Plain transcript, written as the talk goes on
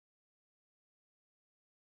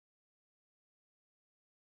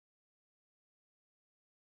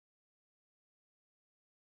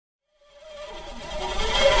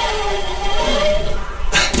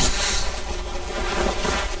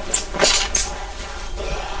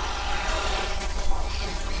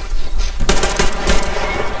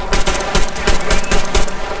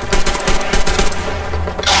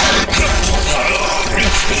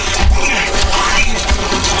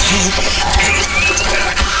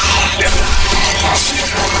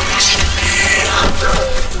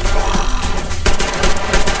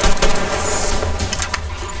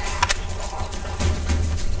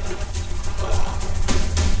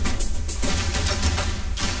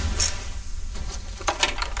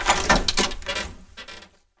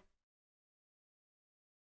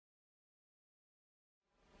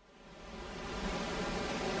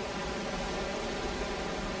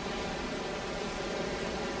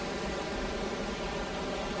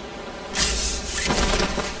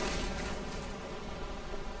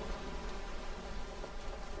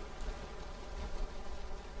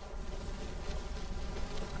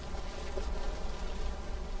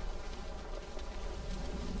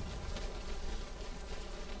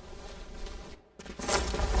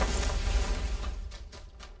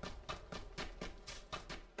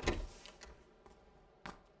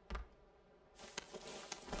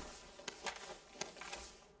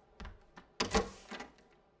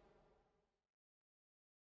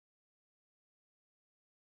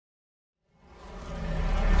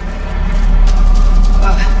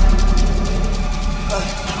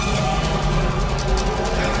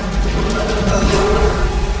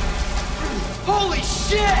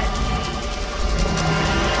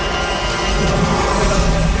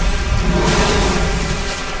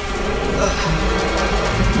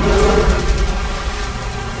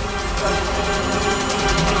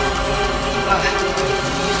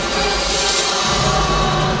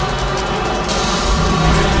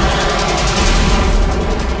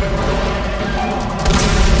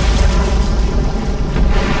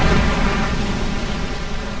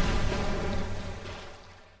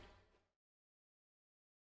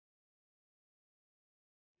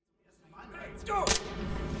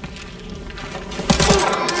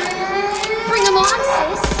Bring him on,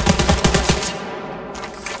 sis.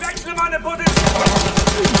 Wechsle meine Position!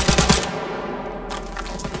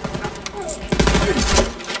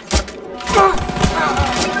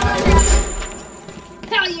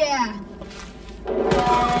 Hell yeah!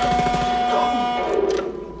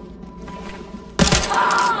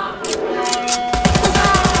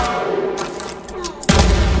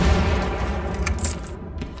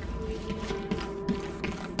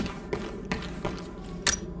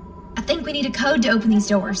 I think we need a code to open these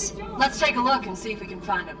doors. Let's take a look and see if we can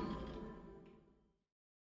find him.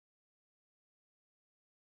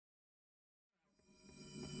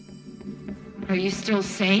 Are you still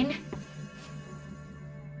sane?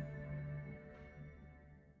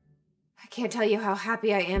 I can't tell you how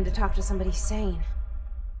happy I am to talk to somebody sane.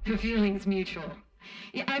 The feeling's mutual.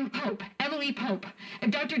 Yeah, I'm Pope, Emily Pope.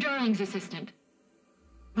 I'm Dr. Darling's assistant.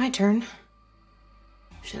 My turn.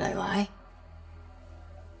 Should I lie?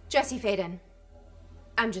 Jesse Faden.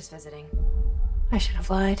 I'm just visiting. I should have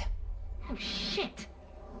lied. Oh, shit.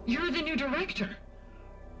 You're the new director.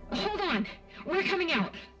 Hold on. We're coming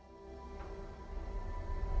out.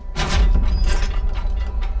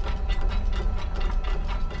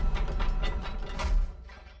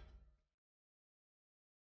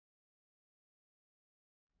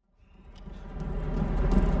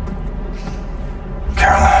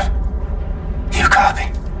 Caroline, you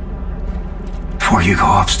copy? Before you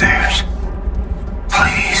go upstairs,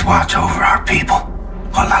 please watch over our people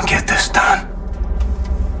while I get this done.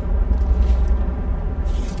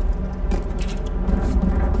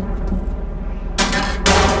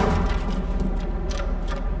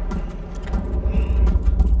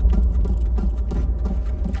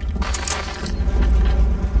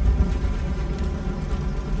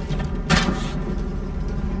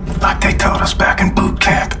 Like they taught us back in boot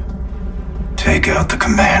camp. Take out the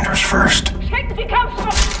commanders first. Schicken Sie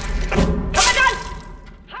Kampfstoffe! Kommandant!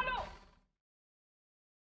 Hallo!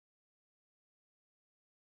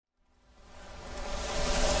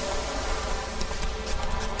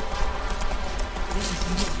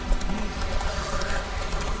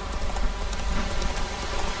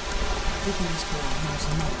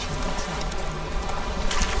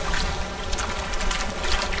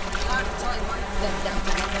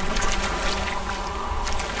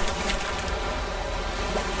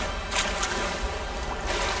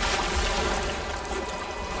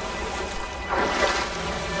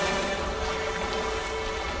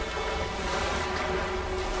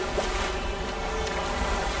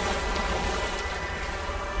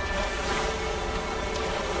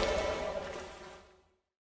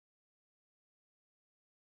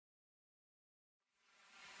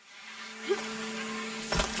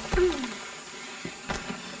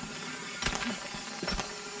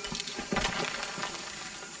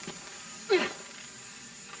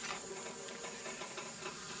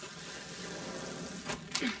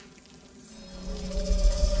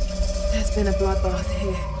 There's been a bloodbath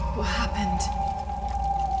here. What happened?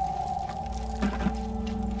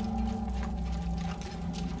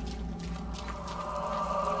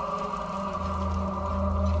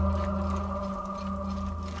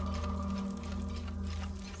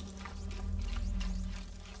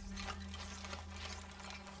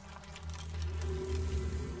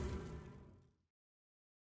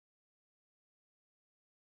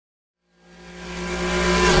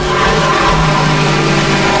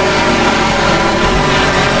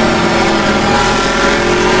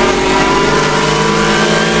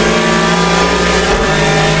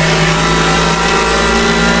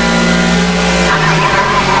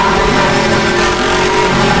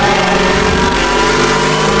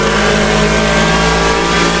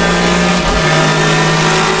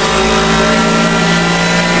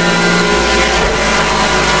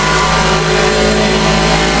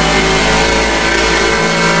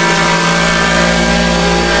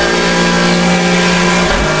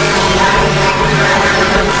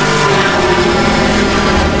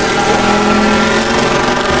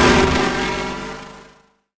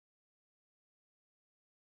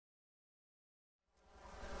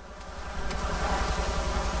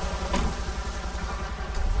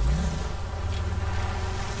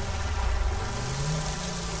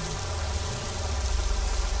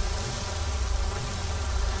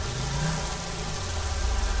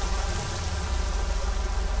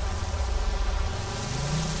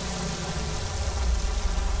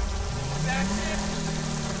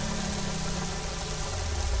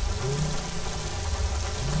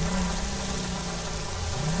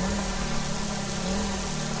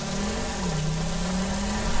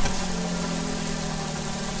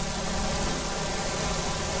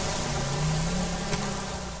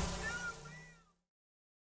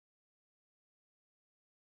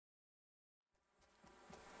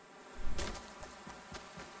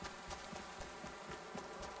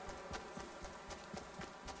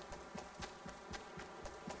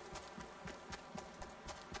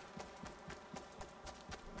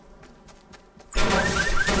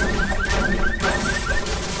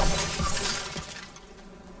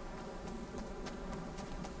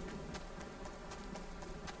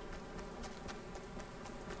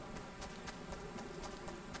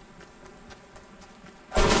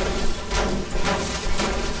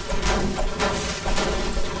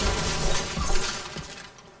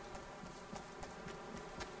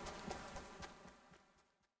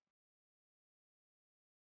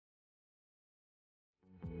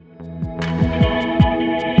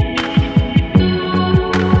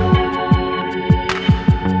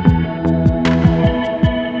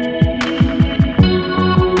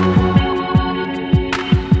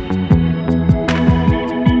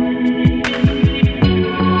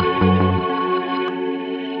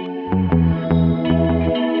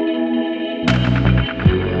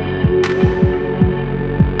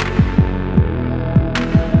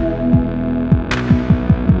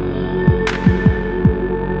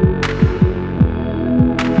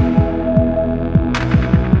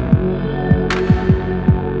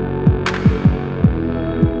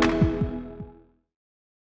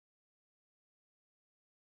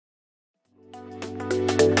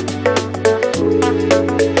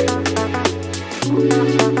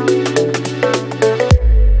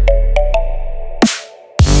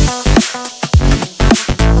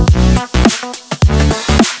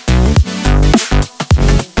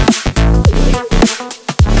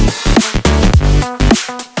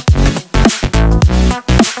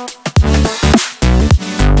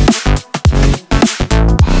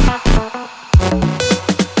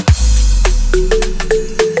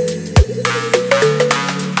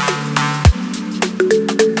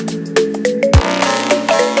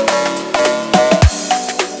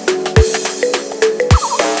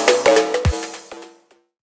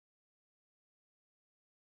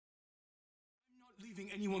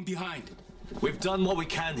 Leaving anyone behind. We've done what we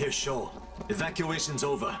can here, Shaw. Evacuation's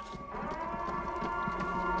over.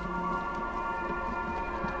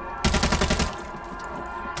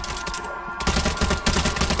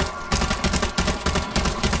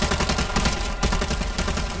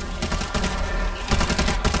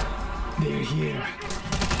 They're here.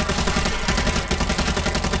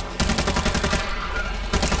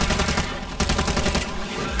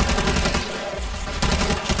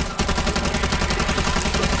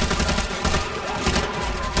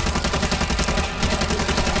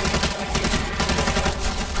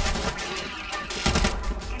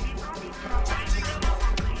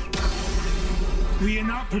 We are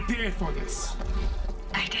not prepared for this.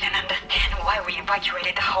 I didn't understand why we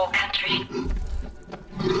evacuated the whole country.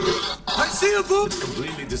 I see a boat!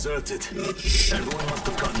 Completely deserted. Everyone must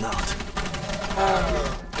have gotten out.